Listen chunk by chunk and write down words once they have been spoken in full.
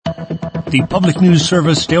The Public News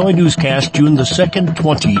Service Daily Newscast, June the 2nd,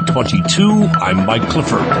 2022. I'm Mike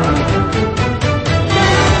Clifford.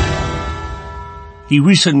 The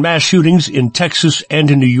recent mass shootings in Texas and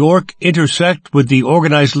in New York intersect with the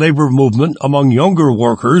organized labor movement among younger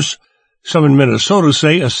workers. Some in Minnesota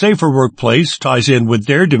say a safer workplace ties in with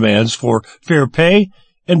their demands for fair pay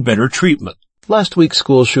and better treatment. Last week's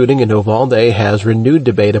school shooting in Uvalde has renewed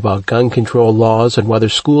debate about gun control laws and whether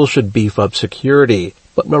schools should beef up security.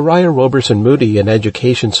 But Mariah Roberson-Moody, an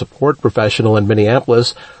education support professional in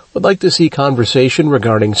Minneapolis, would like to see conversation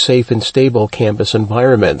regarding safe and stable campus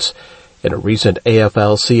environments. In a recent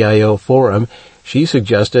AFL-CIO forum, she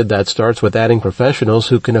suggested that starts with adding professionals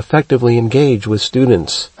who can effectively engage with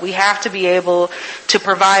students. We have to be able to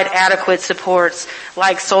provide adequate supports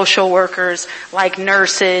like social workers, like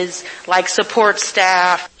nurses, like support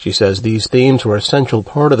staff. She says these themes were an essential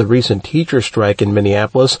part of the recent teacher strike in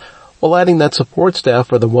Minneapolis, while adding that support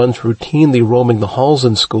staff are the ones routinely roaming the halls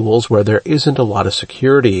in schools where there isn't a lot of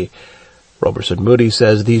security. Roberson-Moody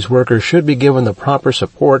says these workers should be given the proper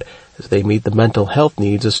support as they meet the mental health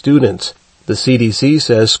needs of students. The CDC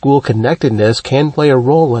says school connectedness can play a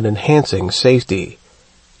role in enhancing safety.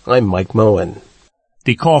 I'm Mike Moen.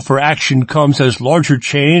 The call for action comes as larger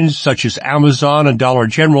chains such as Amazon and Dollar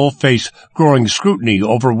General face growing scrutiny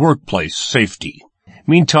over workplace safety.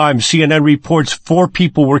 Meantime, CNN reports 4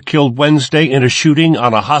 people were killed Wednesday in a shooting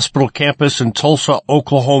on a hospital campus in Tulsa,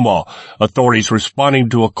 Oklahoma. Authorities responding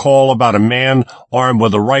to a call about a man armed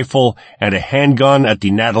with a rifle and a handgun at the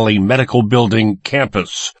Natalie Medical Building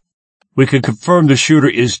campus. We can confirm the shooter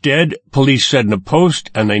is dead, police said in a post,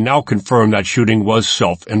 and they now confirm that shooting was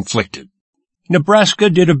self-inflicted. Nebraska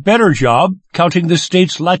did a better job counting the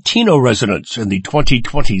state's Latino residents in the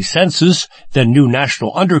 2020 census than new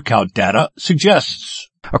national undercount data suggests.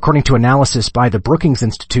 According to analysis by the Brookings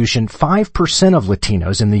Institution, 5% of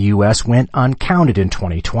Latinos in the U.S. went uncounted in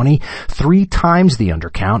 2020, 3 times the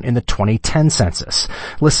undercount in the 2010 census.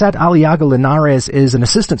 Lisette Aliaga Linares is an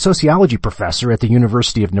assistant sociology professor at the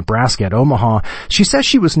University of Nebraska at Omaha. She says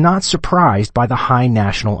she was not surprised by the high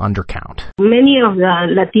national undercount. Many of the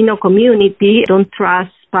Latino community don't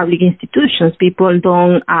trust public institutions. People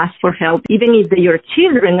don't ask for help, even if your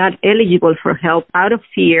children are eligible for help, out of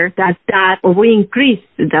fear that will increase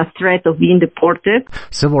the threat of being deported.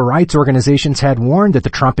 Civil rights organizations had warned that the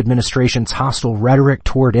Trump administration's hostile rhetoric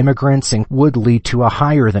toward immigrants would lead to a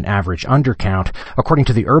higher than average undercount. According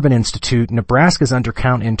to the Urban Institute, Nebraska's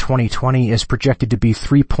undercount in 2020 is projected to be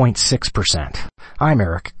 3.6%. I'm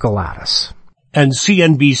Eric Galatas. And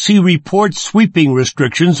CNBC reports sweeping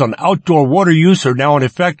restrictions on outdoor water use are now in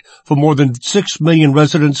effect for more than 6 million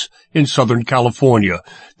residents in Southern California.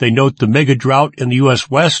 They note the mega drought in the U.S.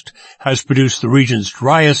 West has produced the region's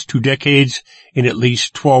driest 2 decades in at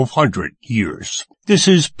least 1,200 years. This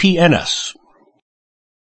is PNS.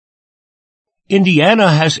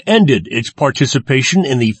 Indiana has ended its participation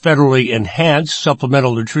in the Federally Enhanced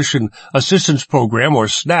Supplemental Nutrition Assistance Program, or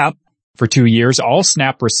SNAP. For 2 years, all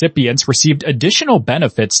SNAP recipients received additional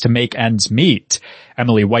benefits to make ends meet.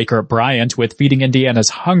 Emily Weichert-Bryant with Feeding Indiana's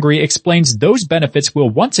Hungry explains those benefits will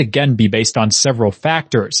once again be based on several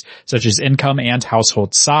factors, such as income and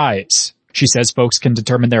household size. She says folks can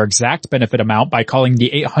determine their exact benefit amount by calling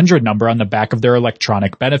the 800 number on the back of their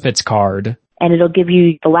electronic benefits card. And it'll give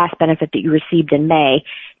you the last benefit that you received in May.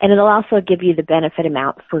 And it'll also give you the benefit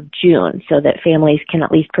amount for June so that families can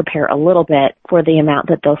at least prepare a little bit for the amount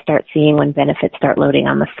that they'll start seeing when benefits start loading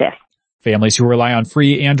on the 5th. Families who rely on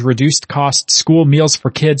free and reduced cost school meals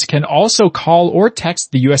for kids can also call or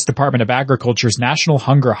text the U.S. Department of Agriculture's National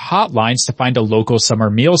Hunger Hotlines to find a local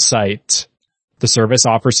summer meal site. The service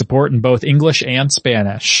offers support in both English and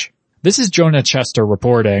Spanish. This is Jonah Chester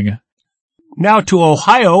reporting. Now to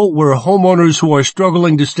Ohio, where homeowners who are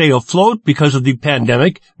struggling to stay afloat because of the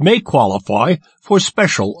pandemic may qualify for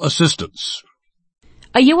special assistance.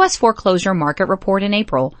 A U.S. foreclosure market report in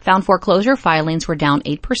April found foreclosure filings were down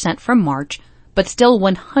 8% from March, but still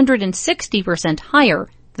 160% higher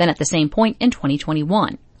than at the same point in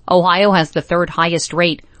 2021. Ohio has the 3rd highest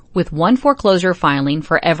rate, with 1 foreclosure filing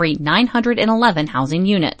for every 911 housing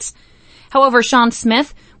units. However, Sean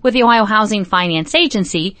Smith with the Ohio Housing Finance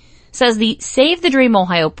Agency says the Save the Dream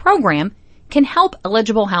Ohio program can help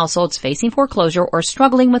eligible households facing foreclosure or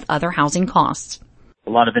struggling with other housing costs. A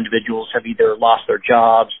lot of individuals have either lost their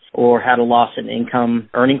jobs or had a loss in income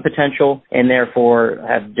earning potential and therefore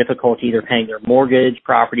have difficulty either paying their mortgage,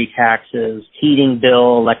 property taxes, heating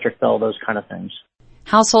bill, electric bill, those kind of things.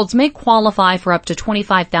 Households may qualify for up to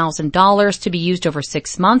 $25,000 to be used over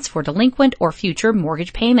 6 months for delinquent or future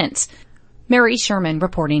mortgage payments. Mary Sherman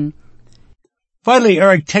reporting. Finally,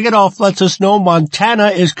 Eric Tegedoff lets us know Montana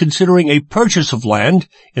is considering a purchase of land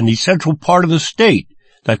in the central part of the state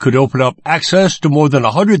that could open up access to more than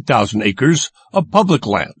 100,000 acres of public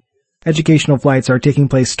land. Educational flights are taking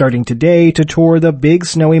place starting today to tour the Big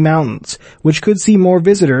Snowy Mountains, which could see more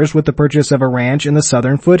visitors with the purchase of a ranch in the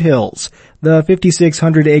southern foothills. The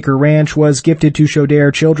 5,600-acre ranch was gifted to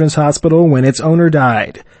Shodair Children's Hospital when its owner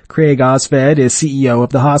died. Craig Osfed is CEO of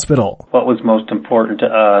the hospital. What was most important to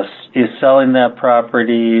us is selling that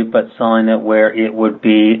property, but selling it where it would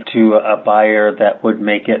be to a buyer that would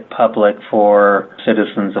make it public for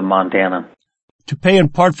citizens of Montana. To pay in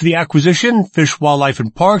part for the acquisition, Fish, Wildlife,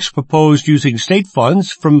 and Parks proposed using state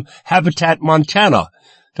funds from Habitat Montana.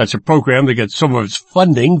 That's a program that gets some of its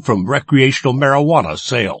funding from recreational marijuana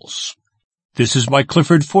sales. This is Mike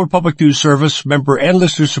Clifford for Public News Service, member and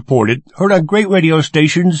listener supported, heard on great radio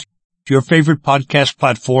stations, your favorite podcast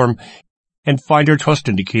platform, and find our trust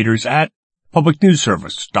indicators at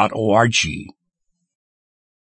publicnewsservice.org.